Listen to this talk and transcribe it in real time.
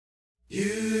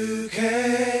You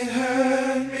can't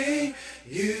hurt me,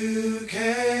 you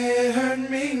can't hurt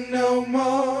me no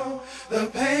more. The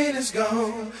pain is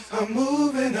gone, I'm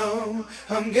moving on,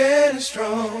 I'm getting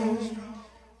strong.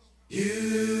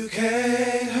 You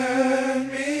can't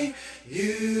hurt me,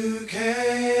 you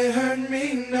can't hurt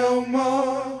me no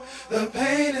more. The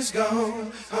pain is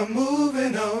gone, I'm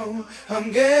moving on,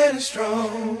 I'm getting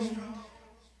strong.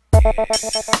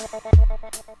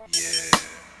 Yeah.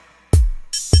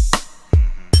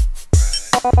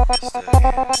 It's the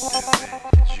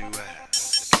NDvidUaL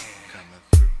once again coming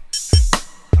through.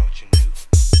 Thought you knew.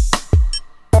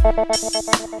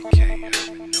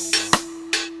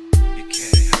 You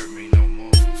can't hurt me no more. You can't hurt me no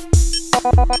more.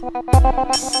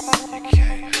 You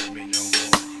can't hurt me no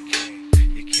more.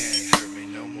 You can't hurt me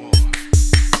no more.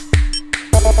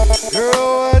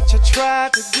 Girl, what you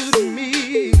tried to do to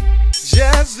me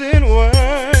just didn't work.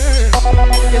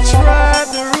 You tried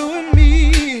to ruin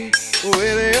me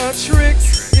with your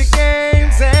tricks, your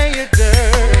games, and your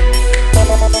dirt.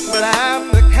 But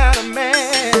I'm the kind of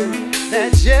man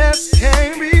that just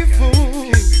can't be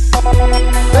fooled.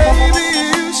 Baby,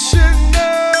 you should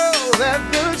know that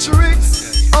the trick's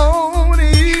on you. You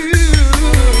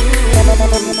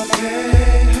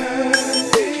can't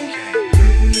hurt me,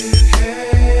 you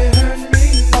can't hurt me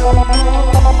no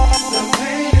more. The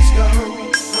pain is gone,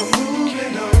 I'm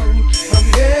moving on, I'm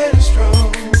getting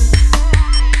strong.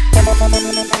 You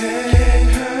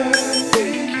can't hurt me,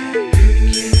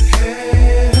 you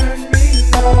can't hurt me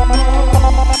no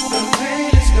more. The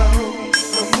pain is gone,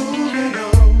 I'm moving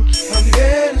on, I'm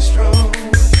getting strong.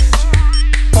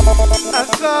 I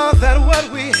thought that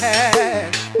what we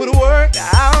had would work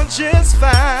out just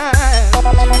fine. I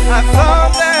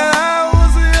thought that I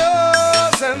was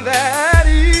yours and that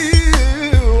you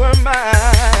were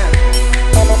mine.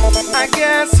 I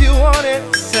guess you wanted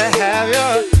to have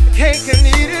your cake and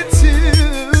eat it too.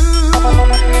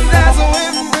 That's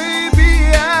when,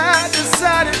 baby, I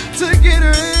decided to get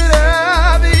rid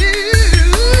of you.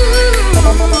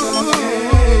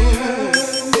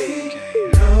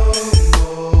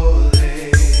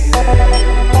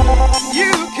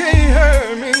 You can't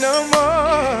hurt me no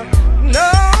more,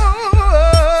 no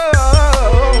more.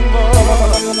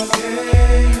 You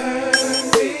can't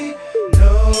hurt me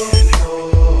no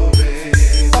more,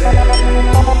 baby.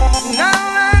 Now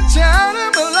that child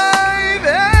of my life,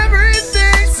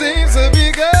 everything seems to be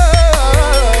going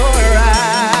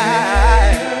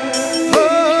right.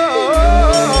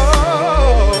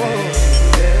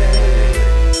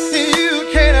 You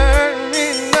can't hurt me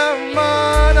no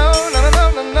more, no, no, no,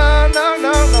 no, no,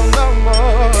 no, no, no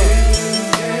more.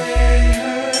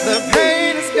 The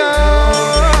pain is gone,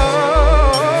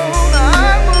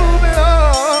 I'm moving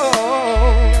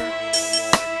on.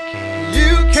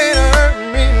 You can't hurt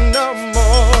me no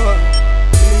more.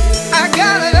 I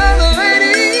got another lady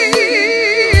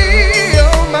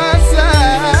on my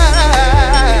side.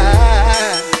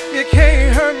 You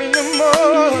can't hurt me no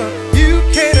more. You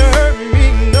can't hurt me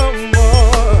no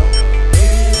more.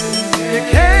 You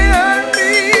can't hurt me.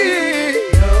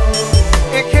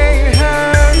 You can't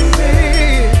hurt me.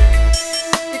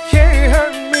 You can't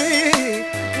hurt me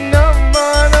no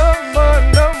more, no more,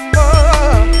 no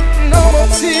more. No more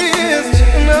tears,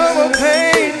 no more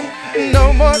pain, no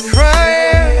more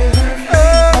crying.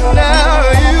 Oh, now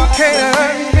you can't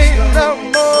hurt me no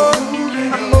more.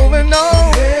 I'm moving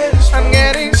on, I'm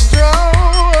getting strong.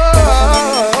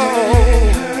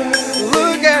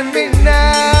 Look at me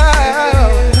now,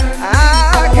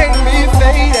 I can't be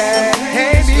faded,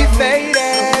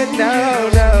 no,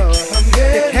 no.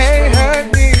 You can't hurt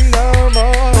me no more.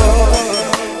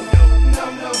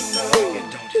 You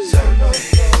don't deserve me.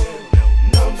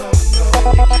 No, no, no.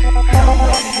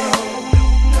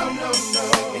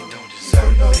 You don't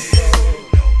deserve me.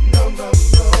 No, no,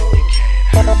 no. You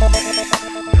can't hurt me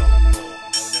no more.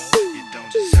 You don't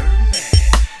deserve me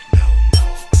no more.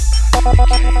 You can't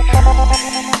hurt me no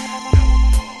more.